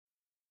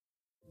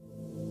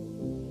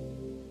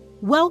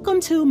Welcome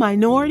to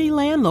Minority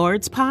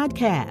Landlords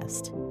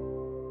Podcast,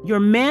 your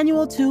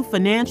manual to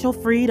financial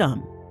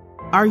freedom.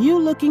 Are you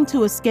looking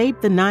to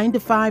escape the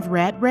 9-to-5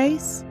 rat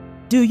race?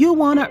 Do you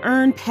want to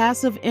earn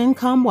passive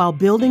income while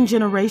building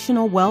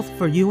generational wealth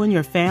for you and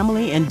your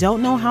family and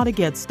don't know how to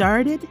get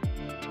started?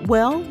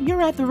 Well,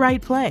 you're at the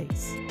right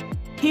place.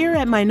 Here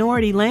at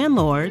Minority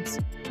Landlords,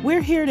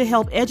 we're here to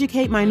help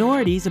educate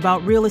minorities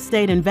about real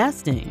estate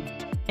investing.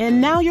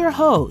 And now your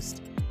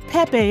host,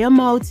 Pepe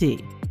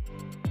Amoti.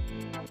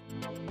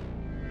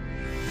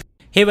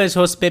 Hey, it's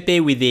host Pepe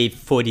with the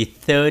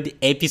 43rd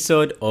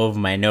episode of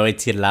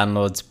Minority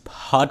Landlords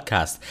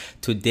Podcast.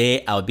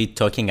 Today, I'll be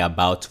talking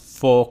about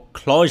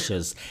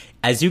foreclosures.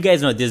 As you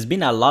guys know, there's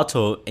been a lot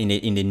in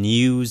the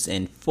news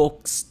and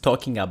folks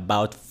talking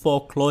about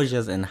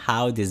foreclosures and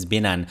how there's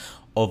been an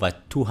over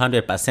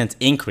 200%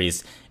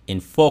 increase in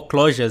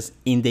foreclosures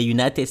in the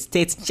United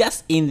States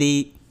just in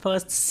the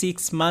first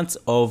 6 months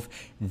of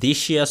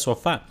this year so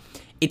far.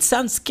 It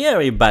sounds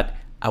scary, but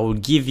I will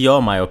give you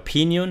all my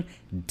opinion,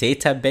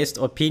 data-based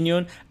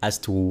opinion as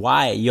to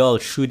why y'all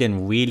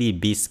shouldn't really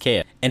be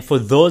scared. And for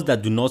those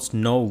that do not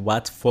know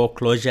what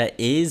foreclosure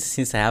is,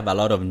 since I have a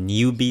lot of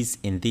newbies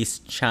in this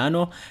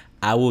channel,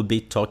 I will be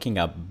talking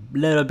a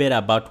little bit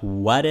about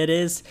what it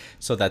is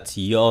so that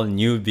y'all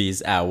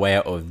newbies are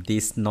aware of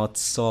this not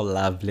so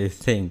lovely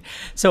thing.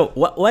 So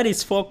what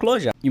is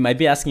foreclosure? You might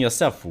be asking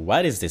yourself,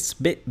 what is this?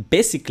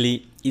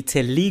 Basically, it's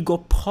a legal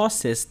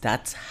process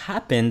that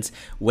happens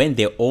when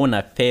the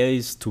owner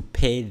fails to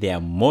pay their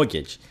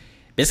mortgage.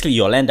 Basically,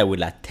 your lender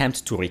will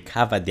attempt to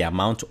recover the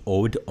amount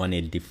owed on a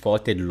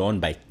defaulted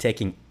loan by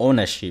taking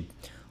ownership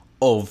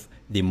of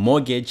the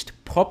mortgaged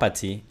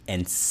property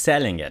and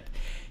selling it.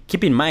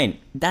 Keep in mind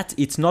that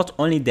it's not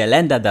only the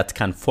lender that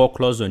can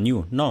foreclose on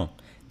you. No,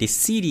 the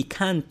city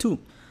can too.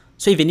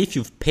 So even if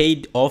you've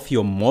paid off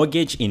your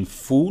mortgage in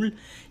full,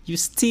 you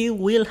still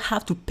will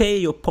have to pay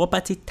your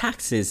property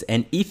taxes.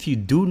 And if you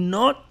do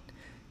not,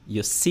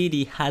 your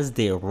city has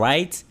the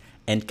right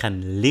and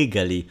can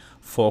legally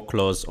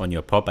foreclose on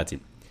your property.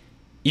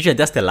 Usually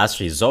that's the last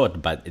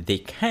resort, but they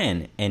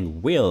can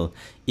and will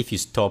if you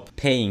stop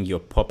paying your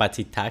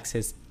property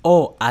taxes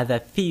or other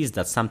fees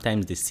that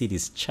sometimes the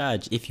cities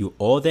charge. If you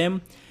owe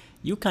them,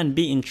 you can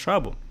be in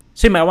trouble.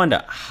 So you might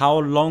wonder, how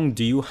long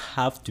do you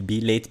have to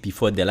be late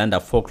before the lender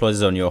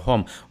forecloses on your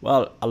home?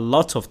 Well, a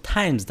lot of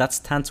times that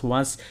starts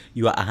once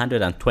you are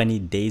 120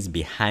 days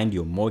behind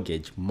your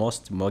mortgage.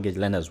 Most mortgage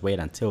lenders wait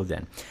until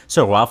then.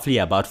 So roughly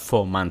about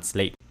 4 months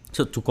late.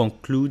 So to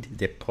conclude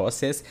the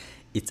process,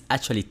 it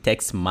actually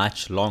takes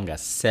much longer,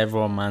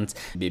 several months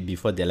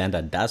before the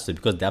lender does so,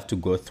 because they have to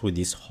go through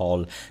this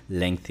whole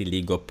lengthy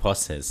legal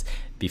process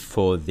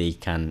before they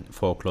can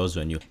foreclose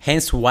on you.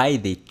 Hence why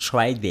they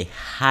try the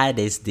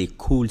hardest they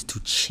could to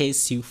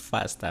chase you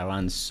fast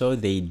around so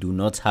they do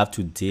not have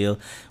to deal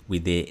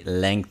with the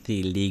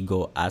lengthy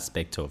legal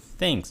aspect of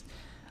things.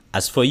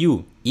 As for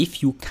you,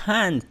 if you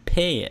can't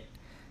pay it,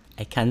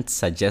 I can't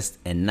suggest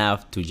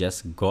enough to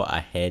just go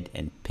ahead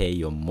and pay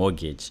your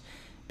mortgage,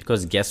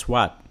 because guess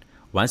what?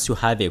 Once you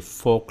have a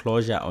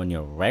foreclosure on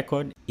your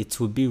record, it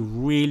will be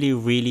really,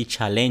 really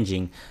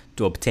challenging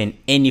to obtain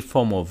any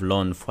form of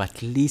loan for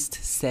at least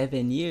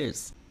 7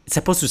 years. It's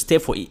supposed to stay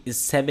for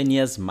 7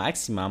 years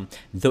maximum,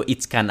 though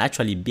it can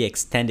actually be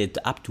extended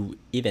to up to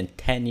even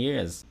 10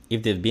 years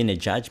if there's been a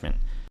judgment.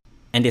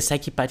 And the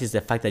psyche part is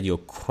the fact that your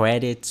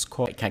credit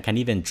score can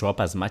even drop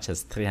as much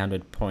as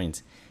 300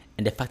 points.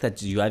 And the fact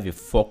that you have a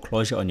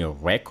foreclosure on your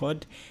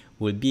record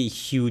will be a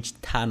huge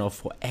turnoff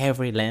for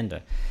every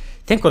lender.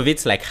 Think of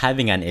it like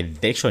having an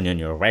eviction on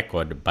your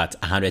record, but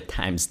 100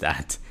 times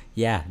that.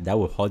 Yeah, that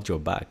will hold you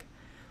back.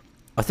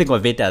 Or think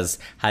of it as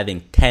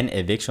having 10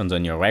 evictions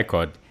on your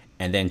record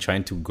and then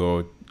trying to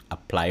go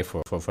apply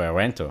for a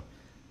rental.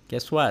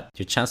 Guess what?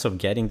 Your chance of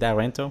getting that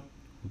rental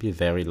will be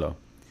very low.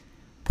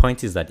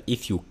 Point is that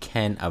if you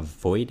can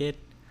avoid it,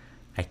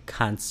 I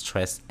can't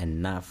stress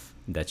enough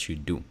that you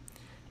do.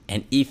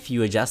 And if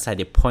you're just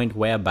at a point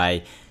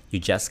whereby you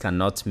just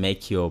cannot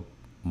make your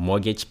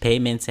mortgage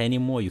payments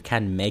anymore, you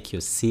can't make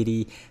your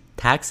city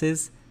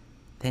taxes,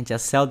 then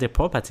just sell the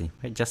property,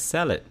 right? Just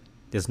sell it.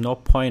 There's no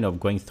point of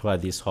going through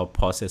this whole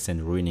process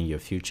and ruining your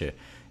future,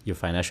 your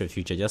financial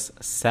future.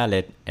 Just sell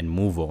it and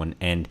move on.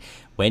 And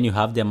when you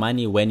have the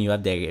money, when you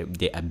have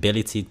the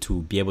ability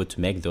to be able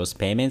to make those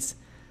payments,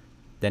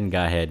 then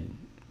go ahead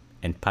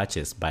and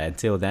purchase. But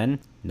until then,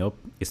 nope,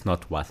 it's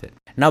not worth it.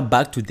 Now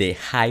back to the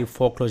high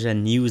foreclosure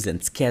news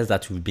and scares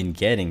that we've been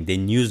getting. The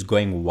news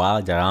going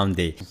wild around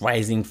the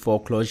rising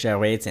foreclosure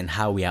rates and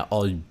how we are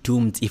all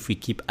doomed if we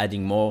keep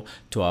adding more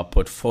to our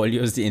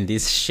portfolios in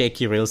this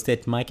shaky real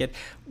estate market.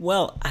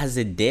 Well, as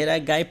a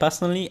data guy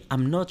personally,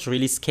 I'm not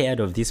really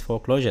scared of this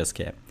foreclosure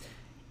scare.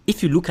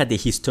 If you look at the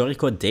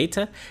historical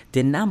data,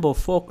 the number of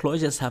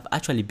foreclosures have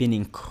actually been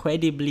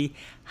incredibly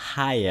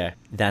higher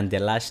than the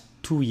last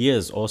 2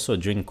 years also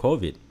during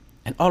COVID.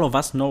 And all of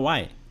us know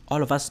why.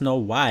 All of us know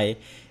why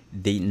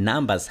the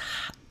numbers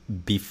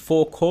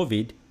before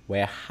COVID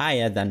were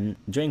higher than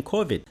during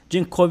COVID.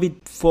 During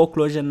COVID,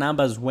 foreclosure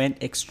numbers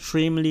went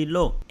extremely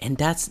low. And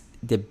that's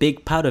the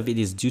big part of it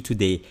is due to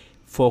the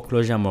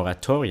foreclosure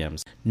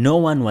moratoriums. No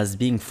one was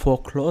being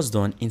foreclosed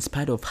on in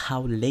spite of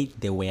how late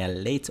they were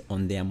late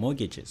on their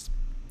mortgages,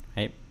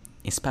 right?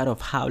 In spite of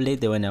how late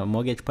they were in a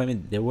mortgage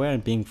payment, they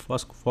weren't being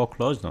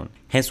foreclosed on.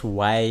 Hence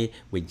why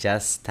we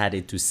just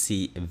started to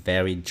see a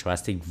very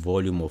drastic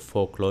volume of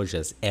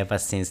foreclosures ever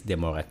since the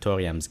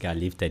moratoriums got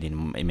lifted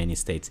in many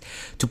states.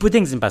 To put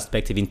things in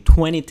perspective, in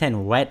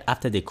 2010, right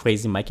after the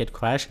crazy market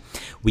crash,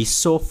 we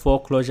saw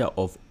foreclosure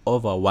of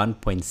over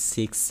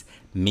 1.6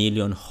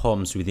 million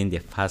homes within the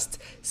first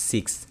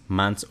 6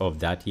 months of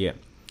that year.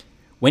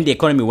 When the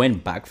economy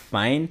went back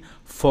fine,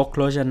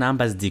 foreclosure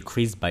numbers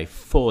decreased by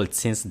fold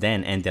since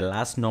then, and the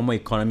last normal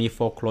economy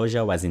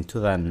foreclosure was in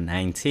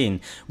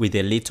 2019 with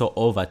a little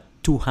over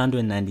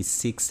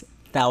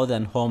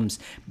 296,000 homes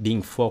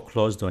being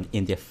foreclosed on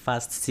in the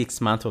first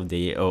 6 months of the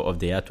year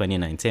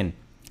 2019.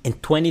 In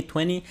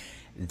 2020,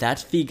 that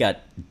figure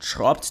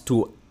dropped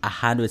to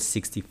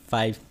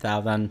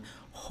 165,000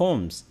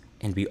 homes,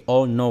 and we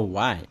all know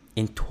why.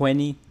 In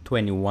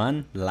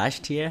 2021,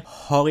 last year,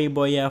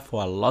 horrible year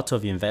for a lot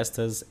of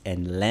investors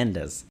and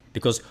lenders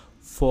because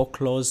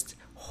foreclosed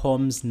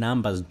homes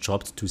numbers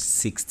dropped to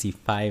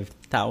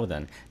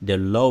 65,000, the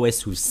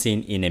lowest we've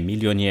seen in a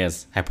million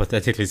years,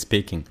 hypothetically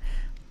speaking.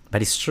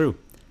 But it's true,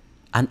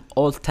 an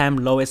all-time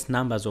lowest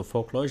numbers of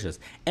foreclosures.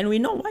 And we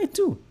know why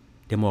too.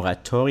 The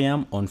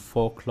moratorium on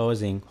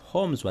foreclosing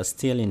homes was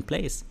still in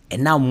place.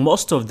 And now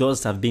most of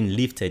those have been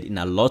lifted in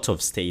a lot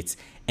of states.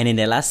 And in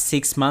the last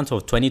 6 months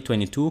of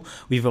 2022,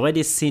 we've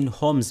already seen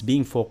homes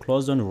being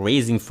foreclosed on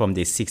raising from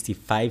the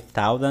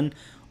 65,000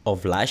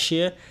 of last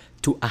year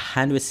to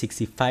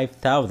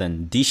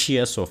 165,000 this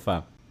year so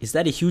far. Is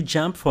that a huge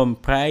jump from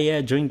prior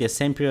year during the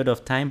same period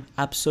of time?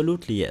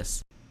 Absolutely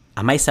yes.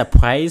 Am I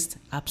surprised?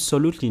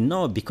 Absolutely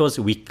no, because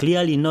we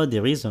clearly know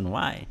the reason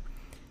why.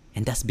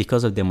 And that's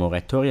because of the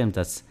moratorium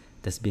that's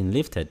been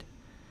lifted.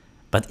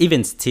 But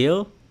even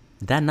still,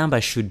 that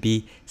number should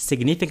be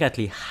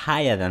significantly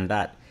higher than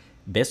that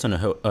based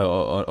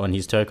on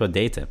historical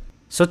data.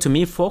 So to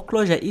me,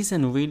 foreclosure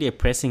isn't really a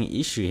pressing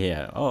issue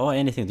here or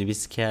anything to be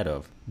scared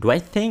of. Do I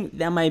think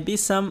there might be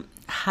some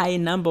high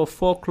number of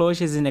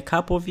foreclosures in a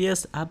couple of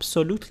years?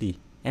 Absolutely.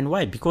 And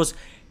why? Because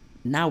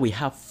now we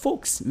have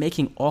folks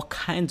making all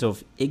kinds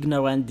of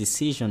ignorant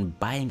decisions,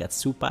 buying at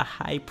super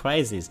high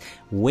prices,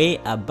 way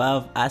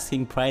above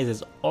asking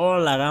prices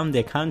all around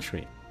the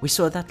country. We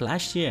saw that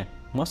last year.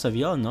 Most of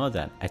y'all know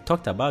that. I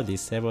talked about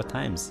this several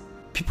times.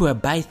 People are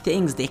buying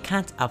things they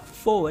can't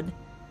afford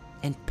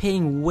and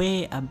paying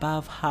way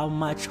above how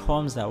much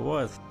homes are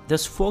worth.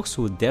 Those folks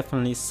will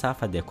definitely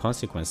suffer the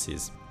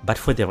consequences. But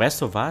for the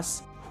rest of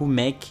us who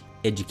make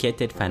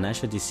educated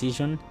financial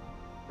decisions,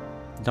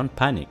 don't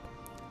panic.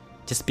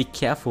 Just be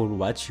careful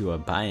what you are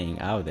buying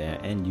out there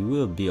and you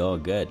will be all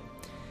good.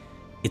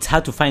 It's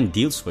hard to find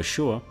deals for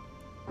sure,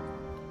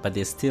 but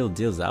there's still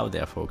deals out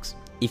there, folks,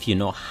 if you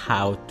know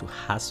how to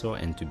hustle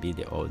and to beat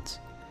the odds.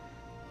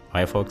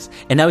 Alright, folks,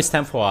 and now it's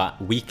time for our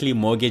weekly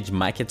mortgage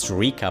markets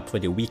recap for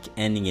the week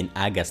ending in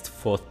August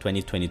 4th,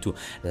 2022.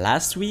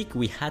 Last week,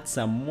 we had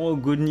some more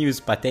good news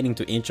pertaining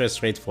to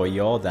interest rates for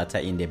y'all that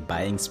are in the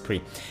buying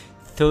spree.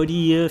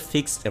 30-year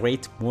fixed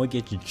rate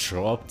mortgage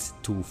dropped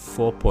to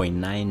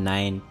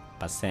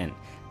 4.99%,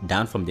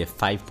 down from the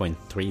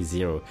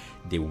 5.30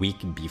 the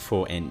week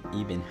before and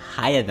even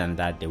higher than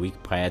that the week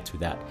prior to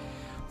that.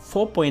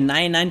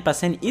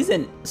 4.99%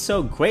 isn't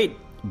so great,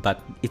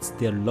 but it's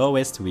the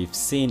lowest we've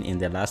seen in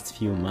the last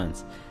few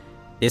months.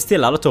 There's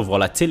still a lot of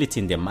volatility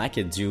in the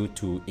market due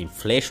to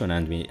inflation,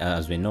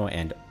 as we know,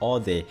 and all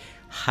the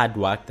hard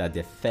work that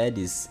the Fed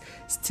is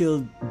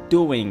still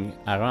doing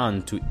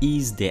around to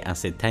ease the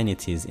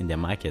uncertainties in the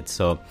market.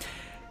 So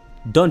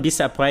don't be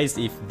surprised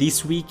if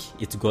this week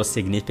it goes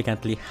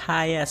significantly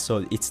higher.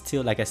 So it's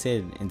still, like I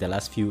said in the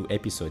last few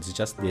episodes, it's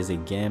just there's a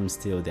game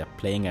still they're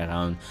playing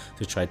around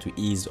to try to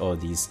ease all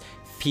these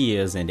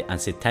fears and the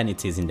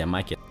uncertainties in the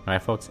market.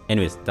 Alright, folks,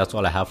 anyways, that's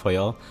all I have for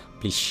y'all.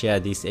 Please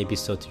share this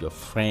episode to your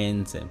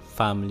friends and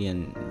family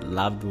and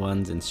loved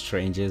ones and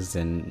strangers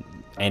and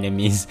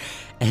enemies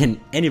and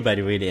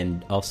anybody really.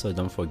 And also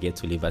don't forget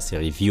to leave us a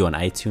review on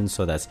iTunes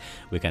so that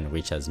we can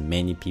reach as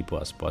many people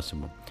as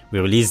possible. We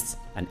release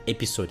an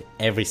episode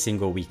every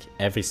single week,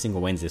 every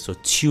single Wednesday, so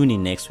tune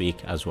in next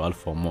week as well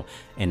for more.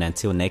 And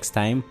until next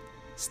time,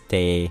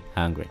 stay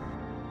hungry.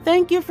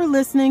 Thank you for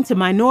listening to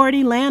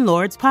Minority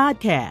Landlords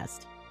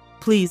Podcast.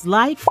 Please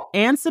like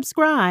and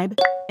subscribe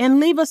and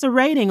leave us a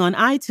rating on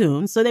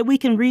iTunes so that we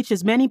can reach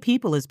as many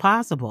people as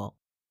possible.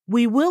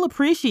 We will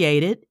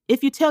appreciate it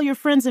if you tell your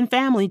friends and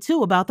family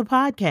too about the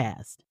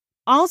podcast.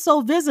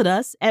 Also visit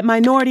us at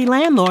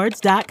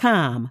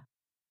minoritylandlords.com.